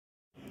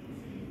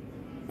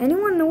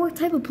Anyone know what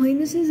type of plane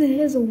this is? It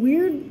has a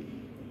weird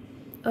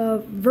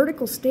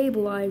vertical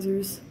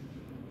stabilizers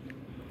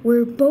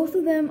where both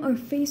of them are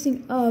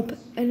facing up,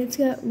 and it's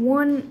got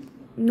one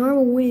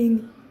normal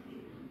wing,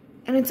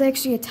 and it's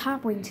actually a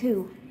top wing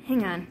too.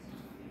 Hang on.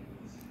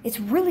 It's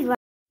really loud.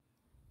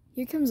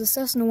 Here comes a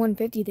Cessna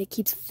 150 that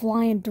keeps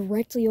flying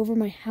directly over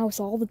my house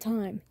all the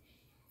time.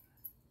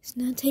 It's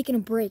not taking a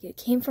break. It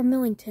came from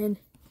Millington.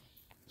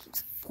 It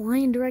keeps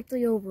flying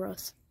directly over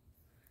us.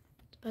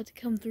 It's about to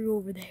come through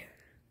over there.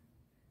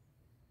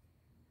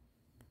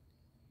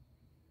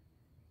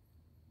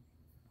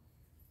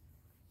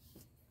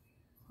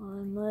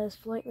 Unless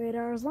flight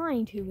radar is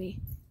lying to me.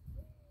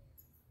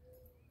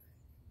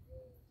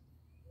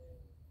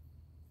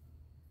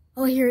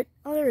 Oh, I hear it.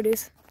 Oh, there it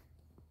is.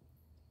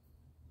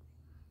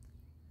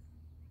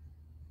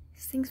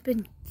 This thing's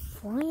been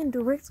flying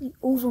directly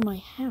over my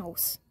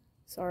house.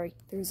 Sorry,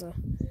 there's a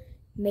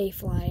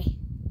mayfly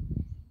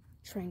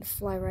trying to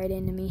fly right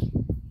into me.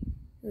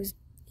 It was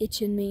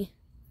itching me.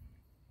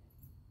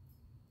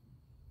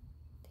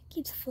 It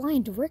keeps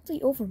flying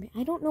directly over me.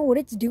 I don't know what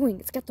it's doing.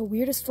 It's got the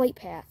weirdest flight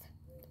path.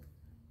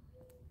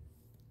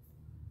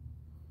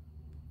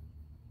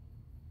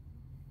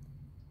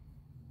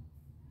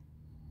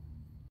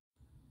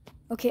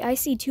 Okay, I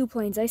see two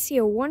planes. I see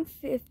a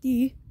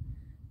 150,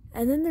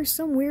 and then there's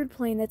some weird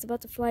plane that's about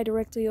to fly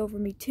directly over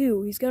me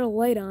too. He's got a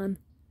light on,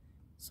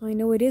 so I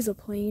know it is a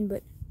plane,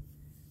 but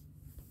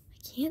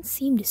I can't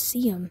seem to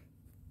see him.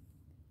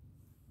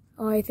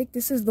 Oh, I think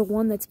this is the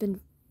one that's been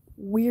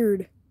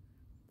weird.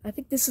 I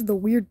think this is the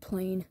weird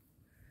plane.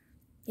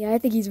 Yeah, I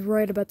think he's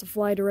right about to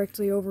fly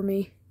directly over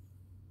me.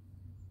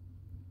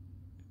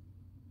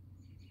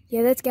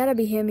 Yeah, that's gotta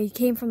be him. He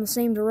came from the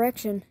same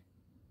direction.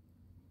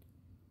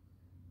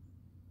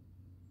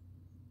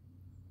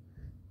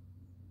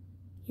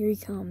 Here he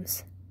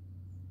comes.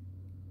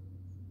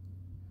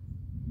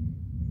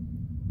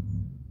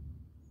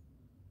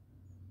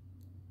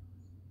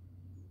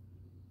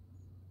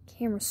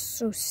 Camera's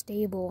so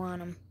stable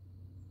on him.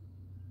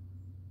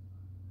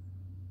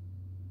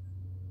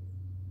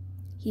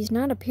 He's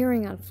not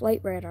appearing on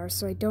flight radar,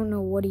 so I don't know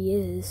what he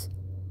is.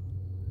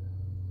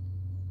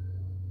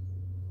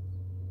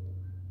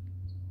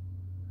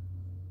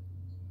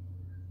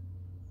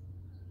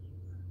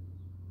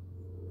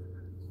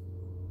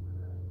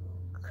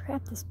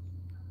 Crap, this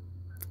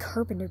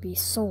carpenter bee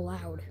is so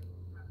loud.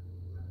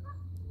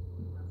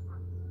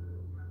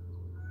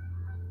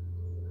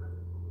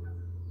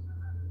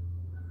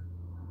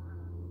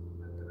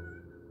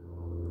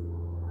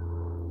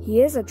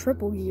 He is a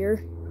triple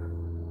gear.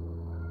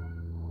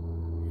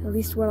 At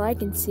least what I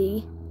can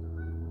see.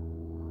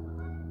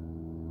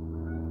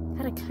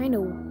 Gotta kind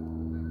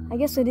of... I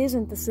guess it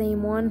isn't the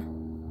same one.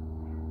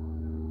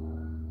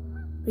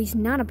 But he's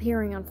not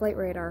appearing on flight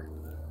radar.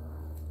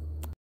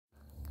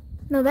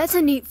 No, that's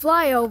a neat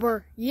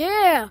flyover.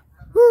 Yeah!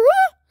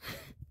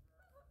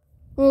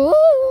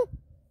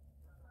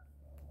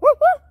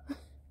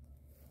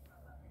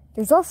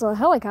 There's also a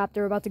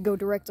helicopter about to go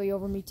directly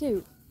over me,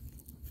 too.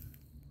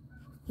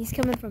 He's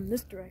coming from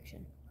this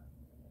direction.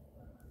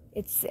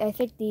 It's, I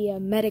think, the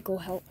medical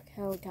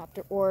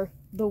helicopter, or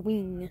the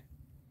wing,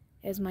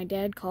 as my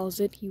dad calls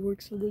it. He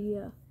works for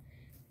the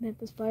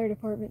Memphis Fire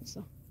Department,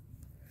 so...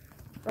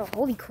 Bro,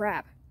 holy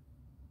crap.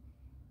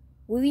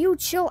 Will you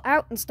chill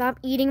out and stop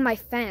eating my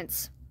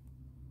fence?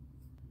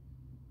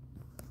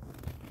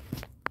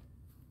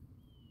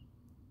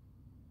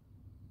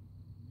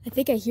 I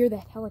think I hear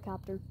that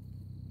helicopter.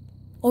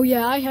 Oh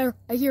yeah, I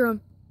hear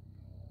him.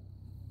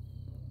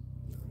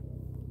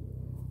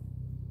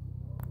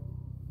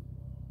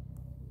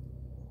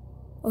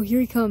 Oh, here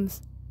he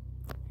comes.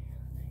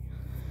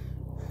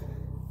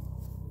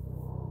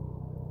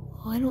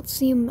 Oh, I don't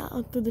see him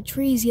out through the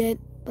trees yet,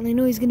 but I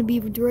know he's gonna be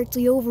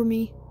directly over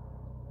me.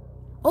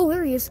 Oh,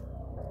 there he is.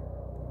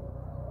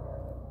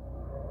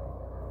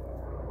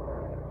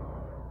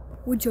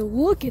 Would you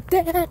look at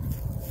that?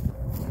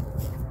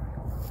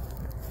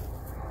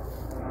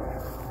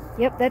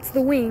 Yep, that's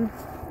the wing.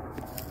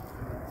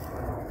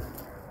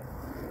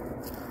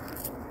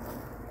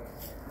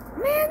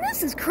 Man,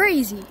 this is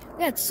crazy.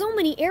 I got so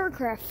many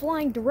aircraft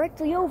flying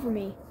directly over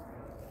me.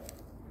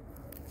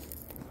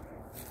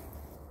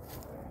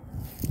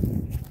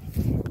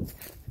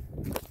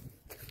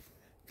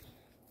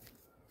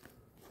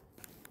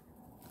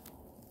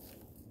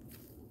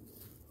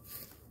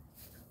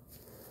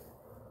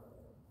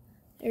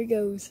 There he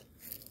goes.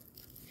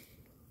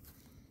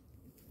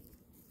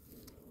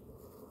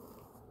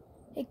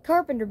 Hey,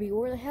 Carpenter Bee,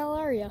 where the hell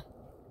are ya?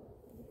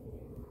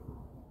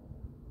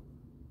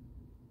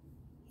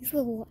 He's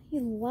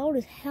loud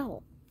as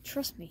hell.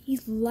 Trust me,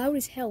 he's loud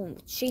as hell and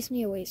will chase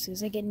me away as soon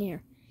as I get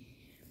near.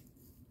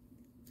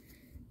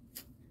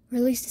 Or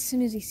at least as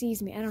soon as he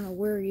sees me. I don't know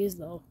where he is,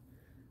 though.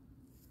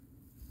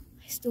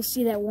 I still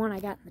see that one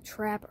I got in the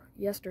trap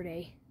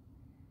yesterday.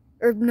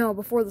 Or, no,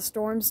 before the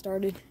storm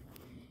started.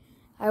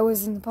 I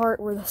was in the part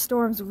where the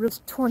storms, real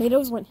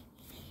tornadoes went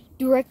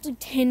directly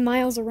 10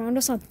 miles around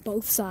us on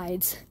both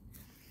sides.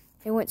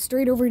 They went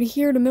straight over to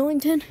here to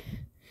Millington,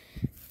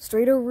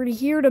 straight over to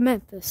here to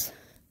Memphis.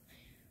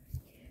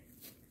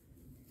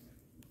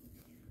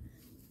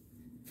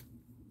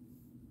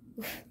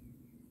 Oof.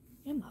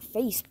 In my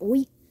face, boy.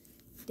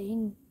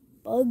 Dang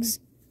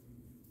bugs.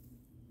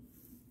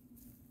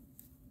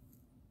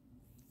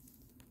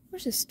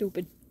 Where's this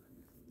stupid?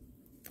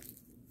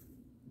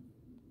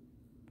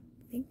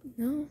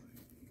 No.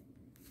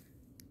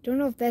 Don't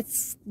know if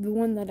that's the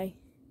one that I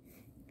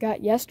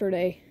got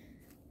yesterday.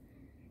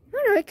 I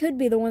don't know, it could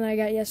be the one that I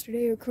got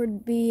yesterday, or it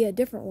could be a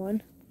different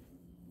one.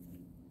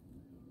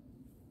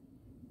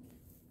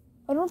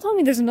 Oh, don't tell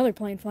me there's another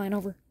plane flying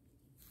over.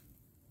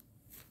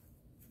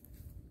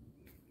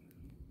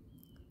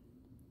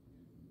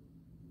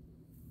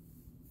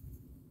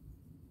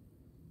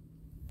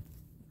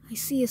 I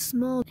see a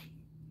small...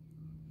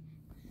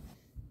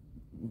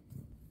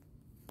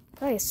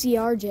 Probably a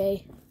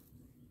CRJ.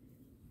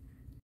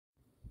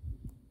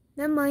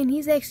 Never mind,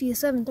 he's actually a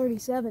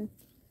 737.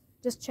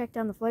 Just checked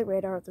on the flight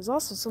radar. There's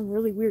also some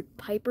really weird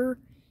Piper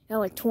at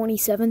like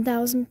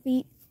 27,000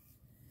 feet.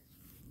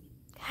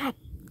 God,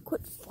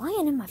 quit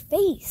flying in my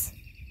face.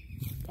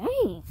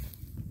 Dang.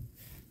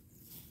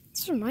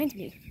 This reminds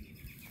me.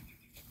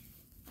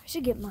 I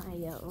should get my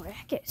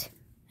racket.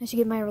 I should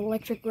get my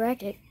electric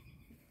racket.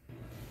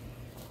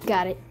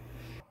 Got it.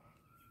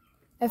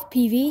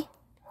 FPV.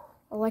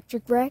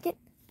 Electric racket.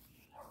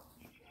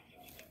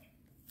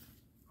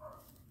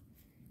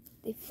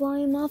 They fly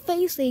in my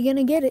face, they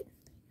gonna get it.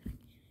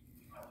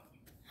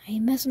 I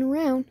ain't messing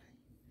around.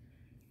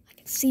 I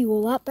can see you a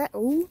lot better.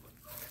 Ooh.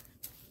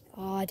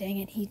 Aw, dang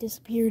it, he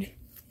disappeared.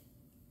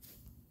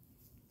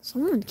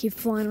 Someone keep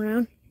flying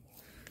around.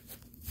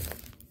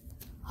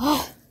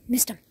 Oh,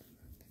 missed him.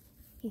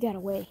 He got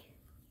away.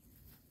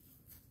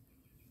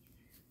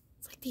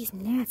 It's like these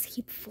gnats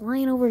keep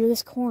flying over to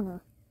this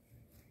corner.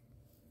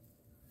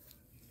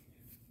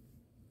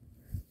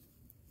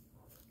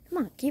 Come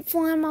on, keep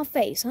flying in my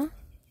face, huh?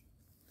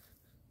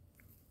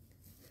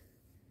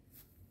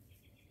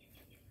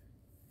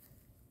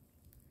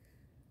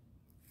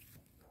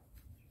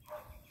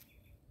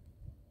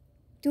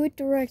 Do it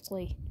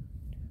directly.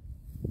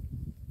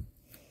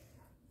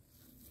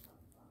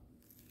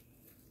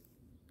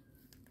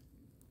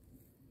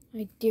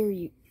 I dare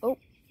you. Oh,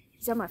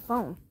 he's on my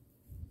phone.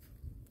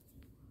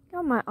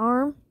 Got my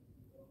arm.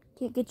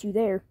 Can't get you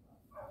there.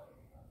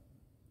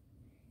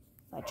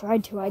 If I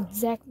tried to, I'd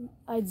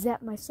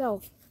zap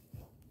myself.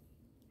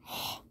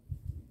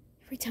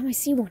 Every time I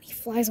see one, he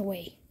flies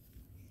away.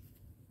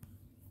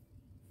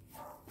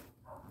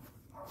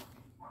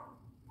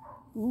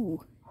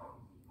 Ooh.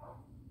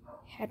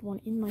 Had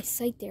one in my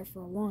sight there for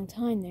a long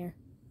time there.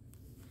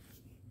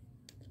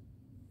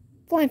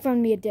 Fly in front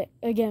of me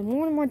again,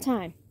 one more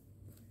time.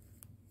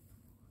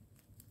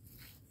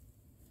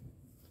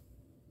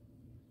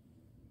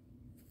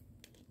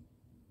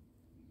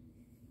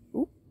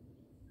 Ooh.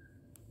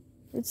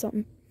 Heard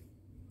something.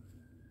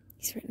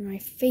 He's right in my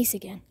face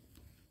again.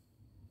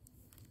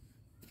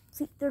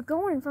 See, they're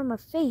going in front of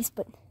my face,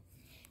 but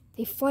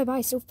they fly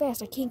by so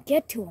fast I can't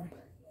get to them.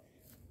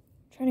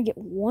 I'm trying to get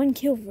one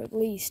kill at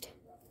least.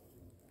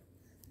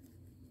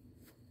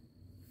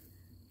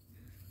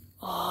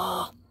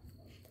 Oh,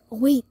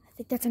 wait, I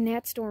think that's a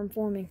gnat storm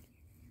forming.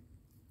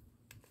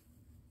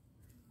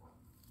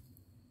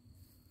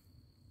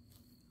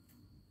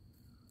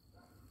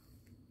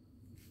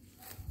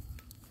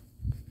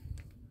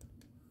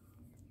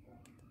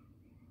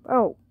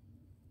 Oh,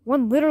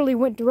 one literally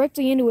went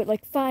directly into it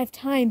like 5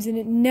 times and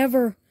it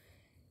never,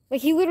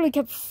 like he literally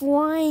kept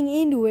flying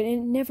into it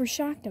and it never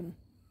shocked him.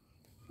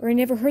 Or he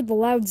never heard the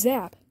loud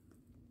zap.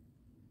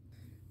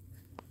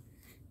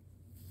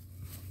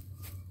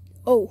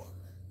 Oh.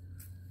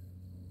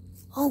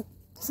 Oh,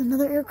 there's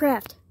another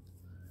aircraft.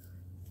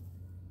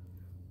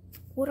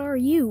 What are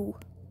you?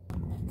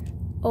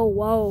 Oh,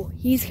 whoa.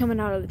 He's coming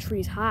out of the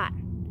trees hot.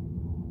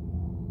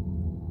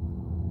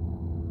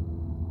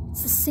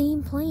 It's the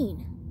same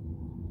plane.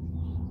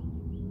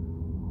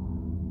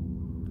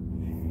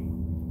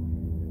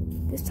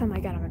 This time I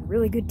got him in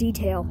really good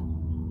detail.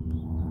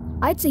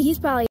 I'd say he's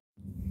probably...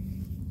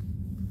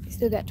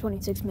 Still got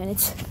 26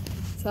 minutes.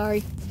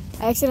 Sorry.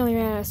 I accidentally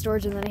ran out of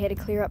storage and then I had to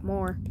clear up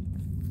more.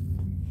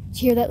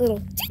 Did you hear that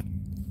little...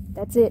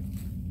 That's it.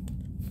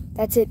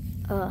 That's it.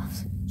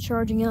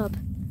 Charging up.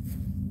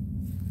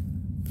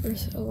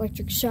 There's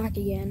electric shock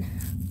again.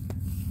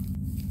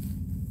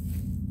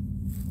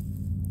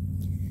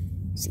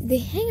 See, they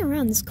hang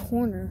around this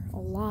corner a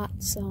lot,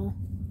 so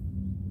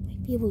I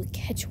might be able to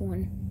catch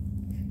one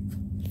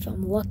if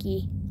I'm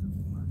lucky.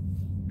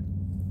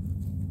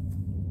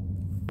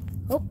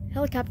 Oh,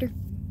 helicopter.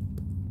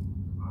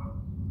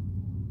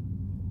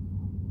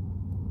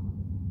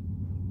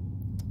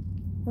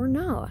 Or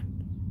not.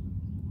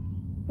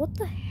 What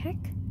the heck?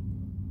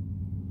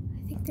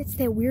 I think that's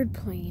that weird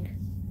plane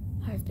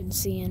I've been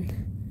seeing.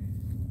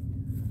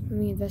 Let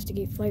me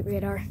investigate flight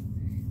radar.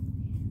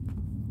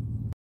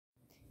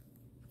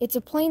 It's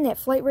a plane that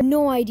flight radar,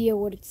 no idea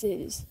what it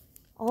is.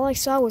 All I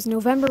saw was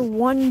November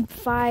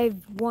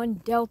 151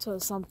 Delta or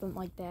something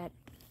like that.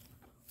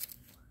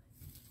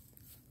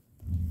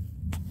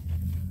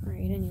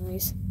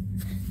 Flybys.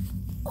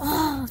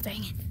 Oh,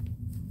 dang it.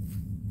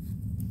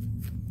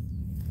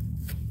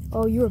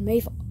 Oh, you were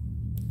Mayfly.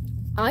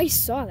 I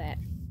saw that.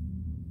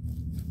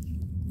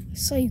 I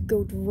saw you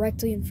go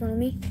directly in front of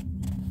me.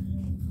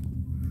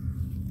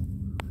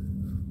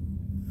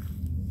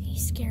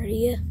 He's scared of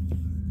you.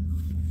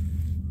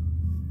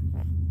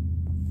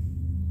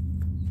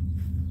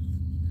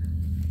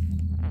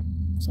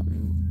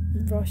 Something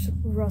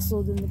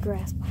rustled in the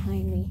grass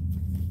behind me.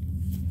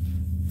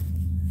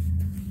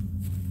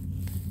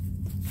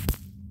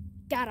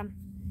 Got him.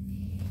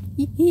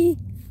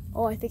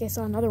 Oh, I think I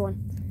saw another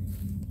one.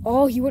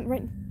 Oh, he went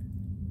right.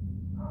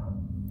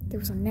 There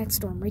was a net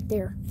storm right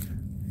there.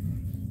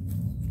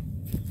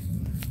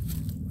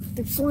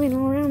 They're flying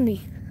all around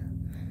me.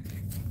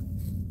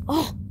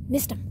 Oh,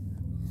 missed him.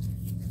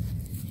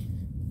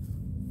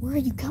 Where are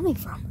you coming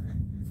from?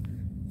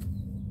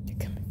 You're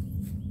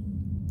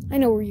coming. I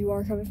know where you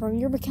are coming from.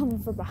 You're coming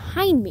from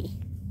behind me.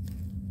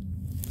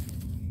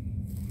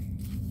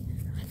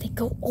 They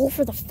go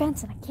over the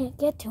fence and I can't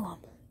get to them.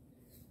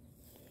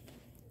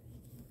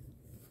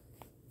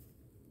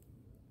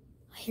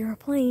 I hear a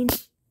plane.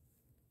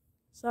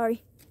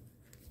 Sorry.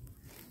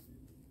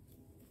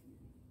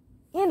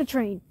 And a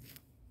train.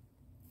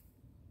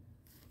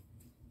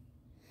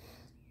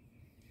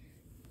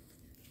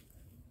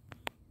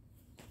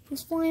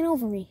 Who's flying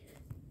over me?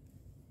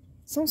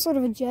 Some sort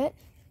of a jet.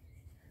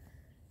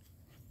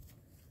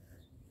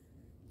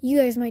 You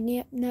guys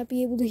might not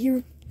be able to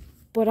hear,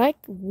 but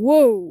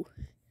whoa!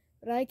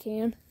 But I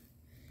can.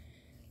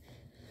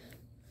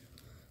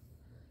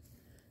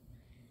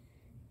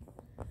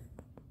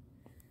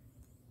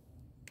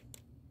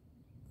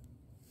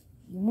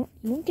 You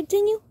won't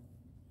continue? You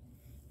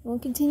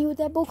won't continue with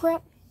that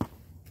bullcrap?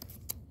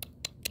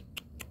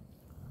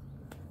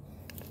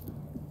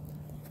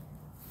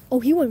 Oh,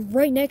 he went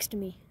right next to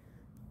me.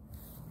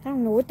 I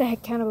don't know what the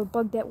heck kind of a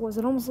bug that was.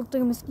 It almost looked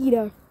like a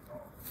mosquito.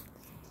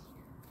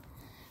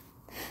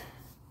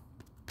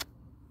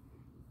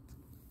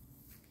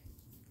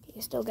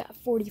 You still got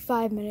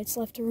 45 minutes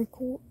left to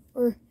record,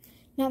 or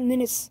not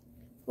minutes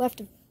left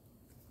of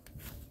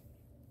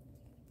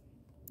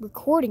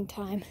recording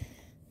time.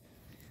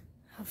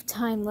 Of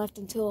time left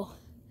until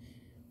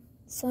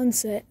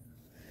sunset.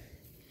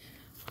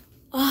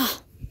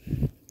 Ah.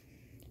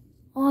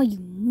 Oh, you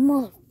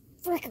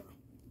motherfucker.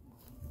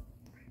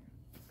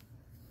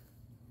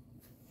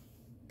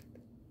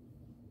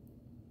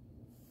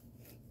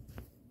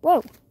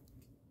 Whoa.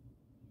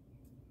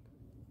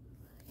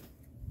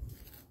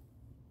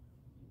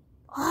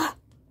 Ah.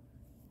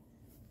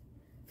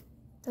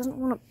 Doesn't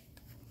want to.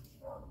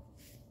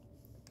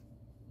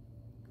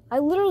 I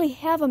literally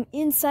have him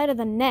inside of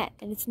the net,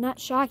 and it's not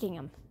shocking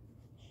him.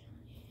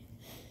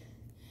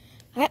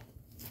 I got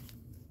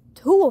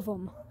 2 of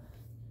them.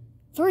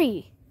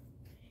 3.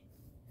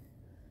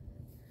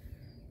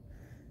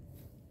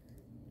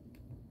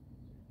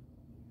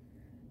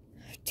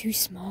 They're too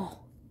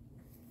small.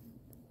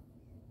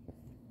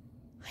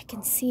 I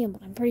can see him,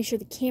 but I'm pretty sure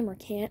the camera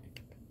can't.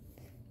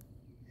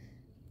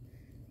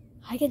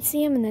 I can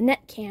see him, and the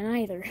net can't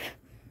either.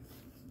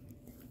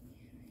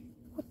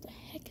 What the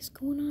heck is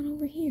going on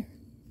over here?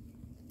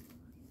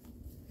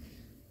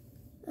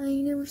 I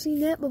ain't never seen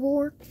that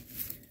before.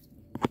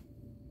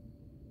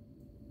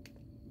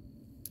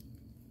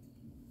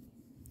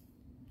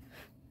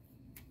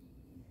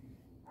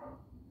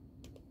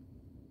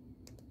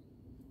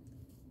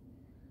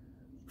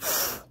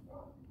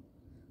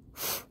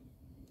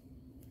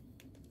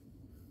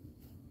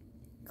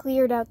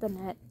 Cleared out the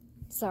net.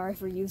 Sorry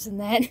for using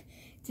that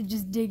to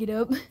just dig it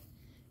up.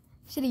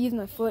 Should have used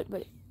my foot,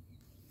 but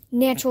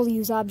naturally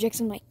use objects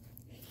in my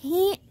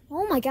hand.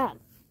 Oh my god.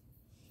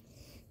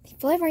 They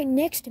fly right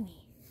next to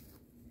me.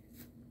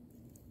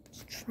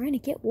 Just trying to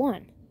get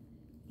one.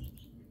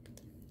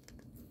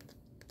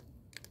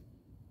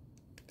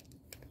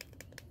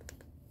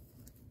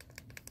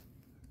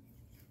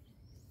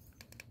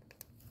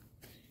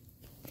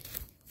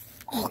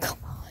 Oh, come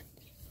on.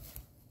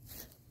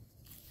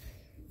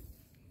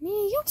 Man,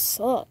 you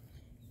suck.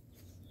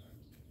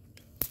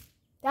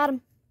 Got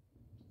him.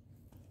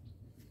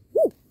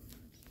 Woo.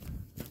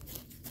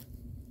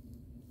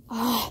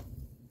 Oh,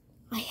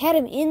 I had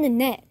him in the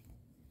net.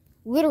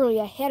 Literally,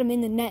 I had him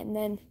in the net, and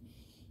then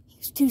he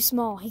was too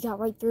small. He got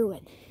right through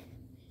it.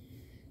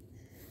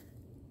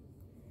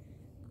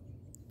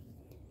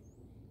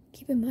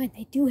 Keep in mind,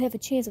 they do have a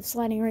chance of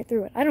sliding right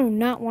through it. I do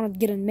not want to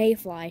get a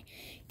mayfly,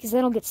 because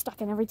then I'll get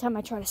stuck, and every time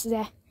I try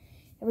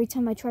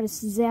to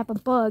zap a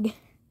bug,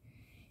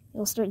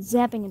 it'll start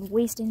zapping and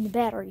wasting the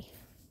battery.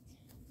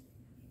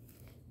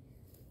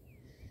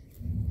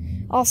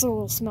 Also,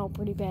 it'll smell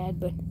pretty bad,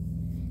 but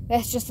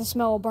that's just the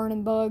smell of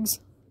burning bugs.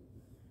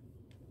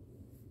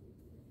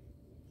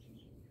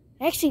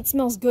 Actually, it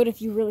smells good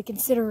if you really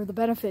consider the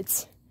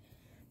benefits.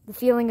 The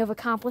feeling of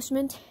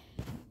accomplishment.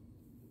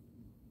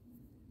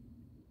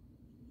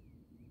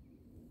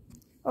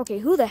 Okay,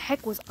 who the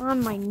heck was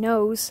on my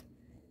nose?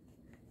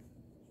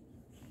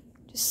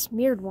 Just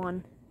smeared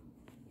one.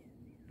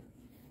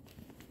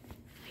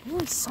 I I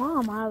only saw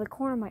him out of the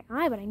corner of my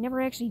eye, but I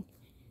never actually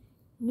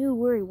knew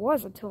where he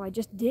was until I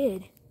just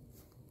did.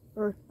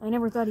 Or I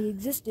never thought he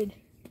existed.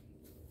 Oh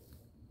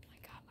my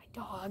god, my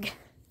dog.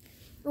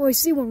 Oh, I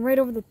see one right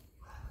over the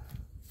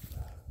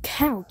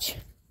couch.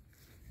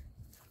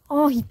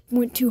 Oh, he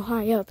went too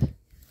high up.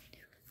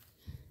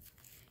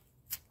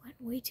 Went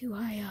way too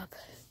high up.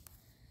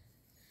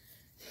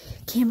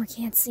 Camera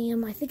can't see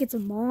him. I think it's a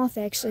moth,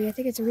 actually. I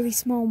think it's a really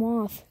small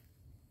moth.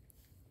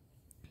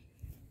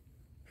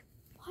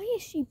 Why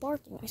is she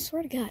barking? I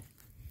swear to God.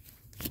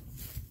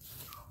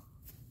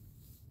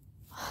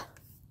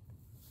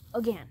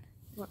 Again,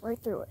 went right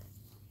through it.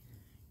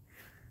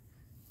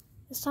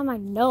 This time I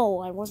know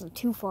I wasn't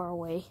too far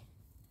away.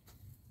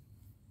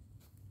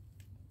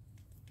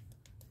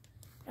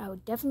 I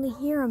would definitely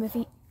hear him if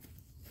he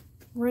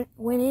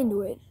went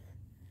into it.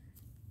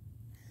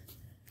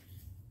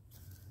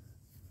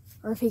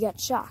 Or if he got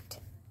shocked.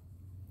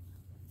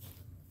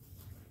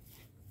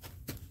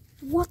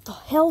 What the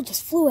hell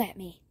just flew at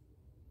me?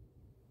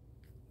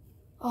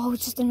 Oh,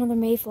 it's just another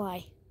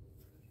mayfly.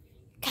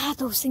 God,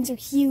 those things are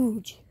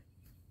huge.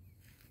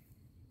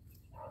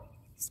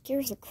 It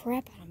scares the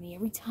crap out of me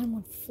every time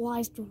one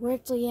flies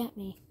directly at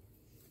me.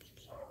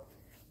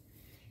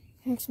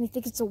 It makes me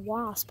think it's a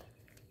wasp.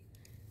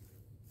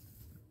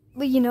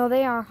 But you know,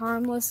 they are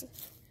harmless.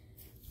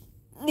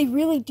 They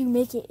really do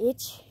make it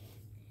itch.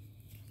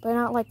 But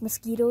not like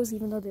mosquitoes,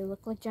 even though they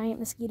look like giant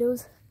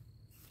mosquitoes.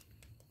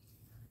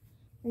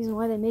 The reason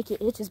why they make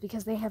it itch is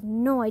because they have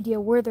no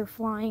idea where they're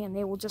flying, and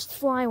they will just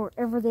fly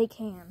wherever they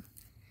can.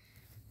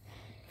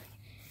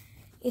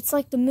 It's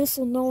like the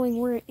missile knowing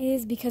where it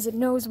is because it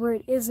knows where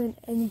it isn't,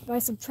 and by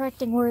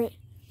subtracting where it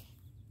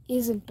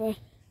isn't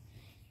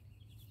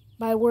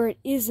by where it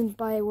isn't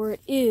by where it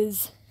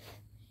is,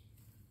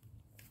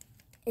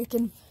 it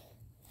can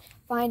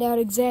find out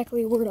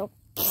exactly where to,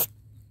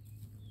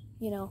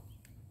 you know,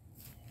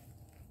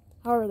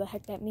 however the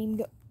heck that meme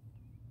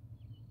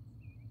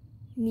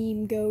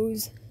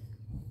goes.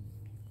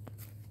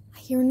 I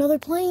hear another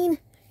plane.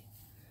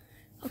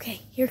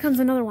 Okay, here comes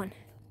another one.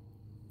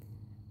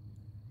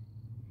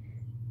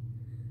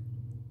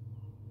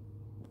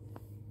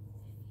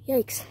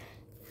 Yikes.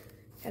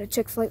 Gotta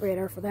check flight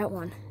radar for that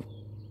one.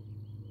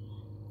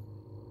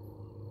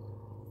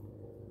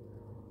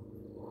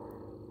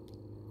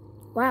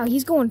 Wow,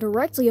 he's going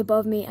directly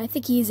above me. I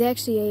think he's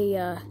actually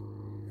a,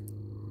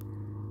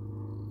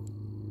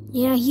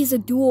 yeah, he's a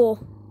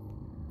dual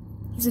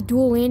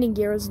landing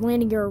gear. His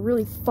landing gear are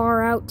really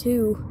far out,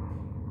 too.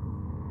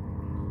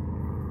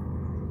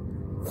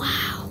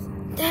 Wow,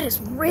 that is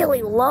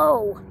really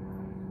low.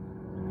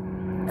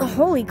 Oh,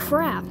 holy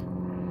crap.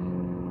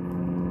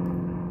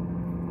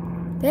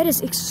 That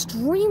is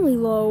extremely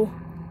low.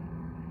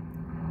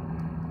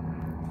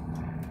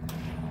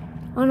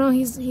 Oh no,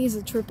 he's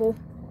a triple.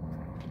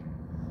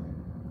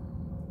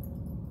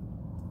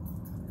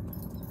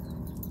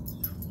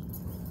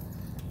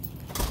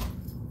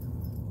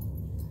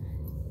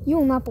 You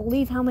will not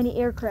believe how many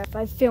aircraft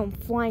I've filmed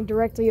flying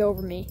directly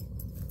over me.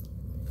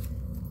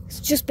 It's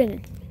just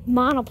been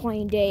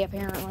monoplane day,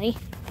 apparently.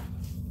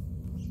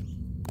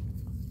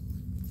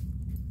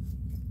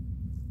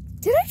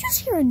 Did I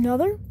just hear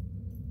another?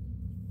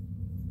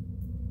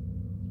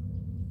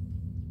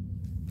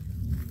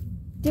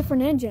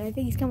 Different engine. I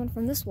think he's coming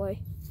from this way.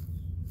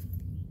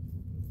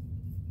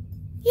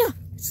 Yeah,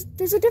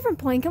 there's a different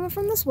plane coming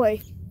from this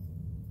way.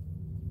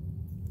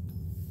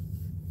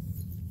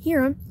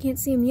 Hear him. Can't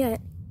see him yet.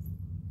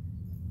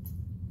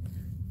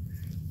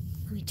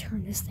 Let me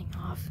turn this thing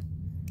off.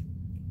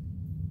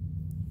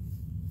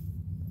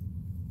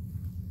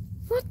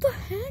 What the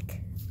heck?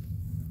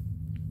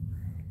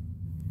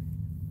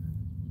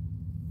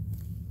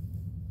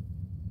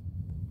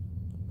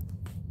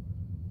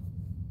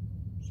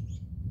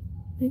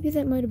 Maybe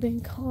that might have been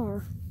a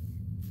car.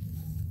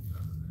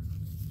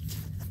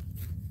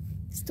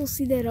 Still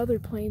see that other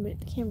plane, but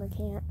the camera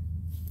can't.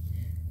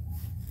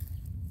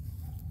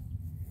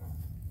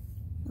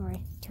 Alright,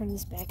 turn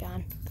this back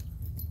on.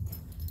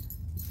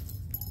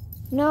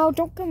 No,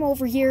 don't come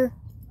over here.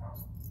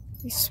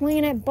 You're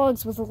swinging at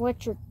bugs with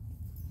electric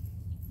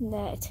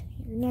net.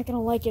 You're not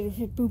gonna like it if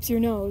it boops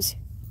your nose.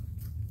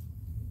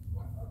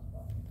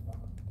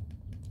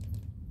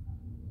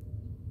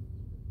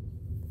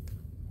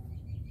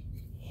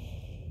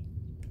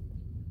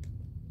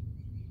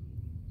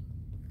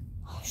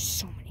 Oh,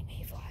 so many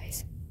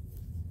mayflies.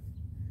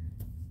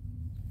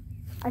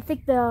 I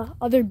think the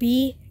other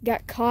bee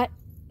got caught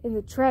in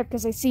the trap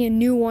because I see a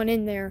new one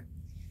in there.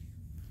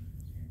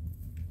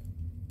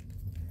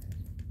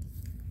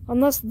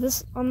 Unless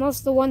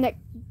the one that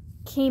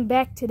came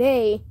back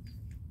today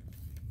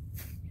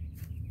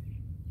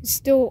is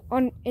still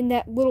in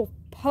that little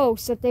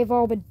post that they've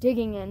all been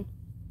digging in.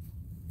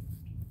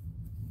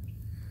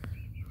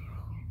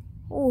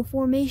 Oh,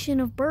 formation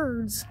of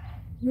birds.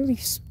 Really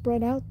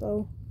spread out,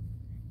 though.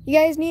 You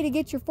guys need to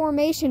get your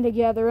formation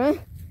together, huh?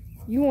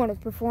 You want to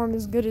perform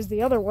as good as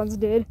the other ones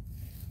did.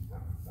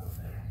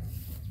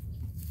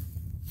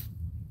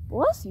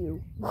 Bless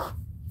you.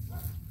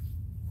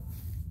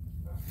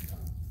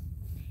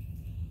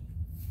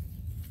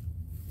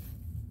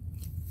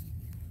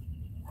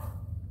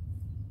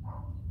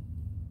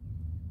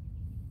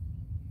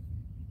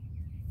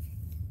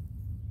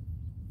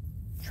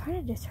 try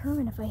to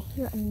determine if I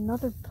hear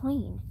another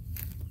plane.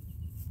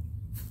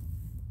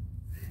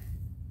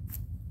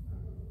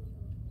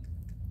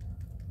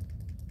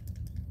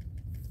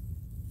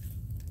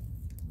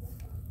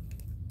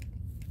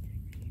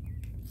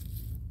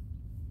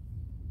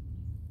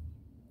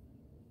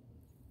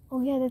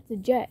 Oh yeah, that's a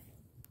jet.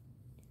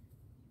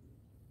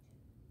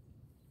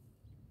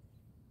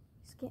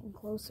 It's getting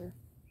closer.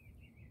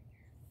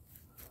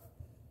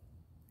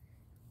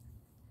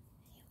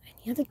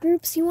 Any other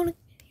groups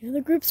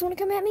wanna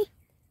come at me?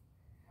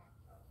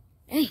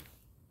 Dang.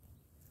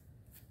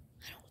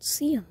 I don't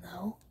see them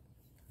though.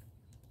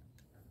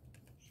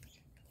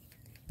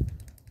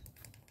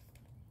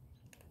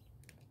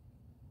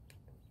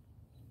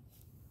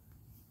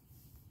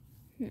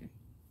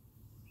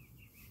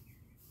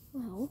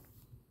 Well,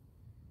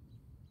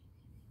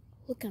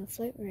 look on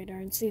flight radar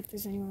and see if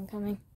there's anyone coming.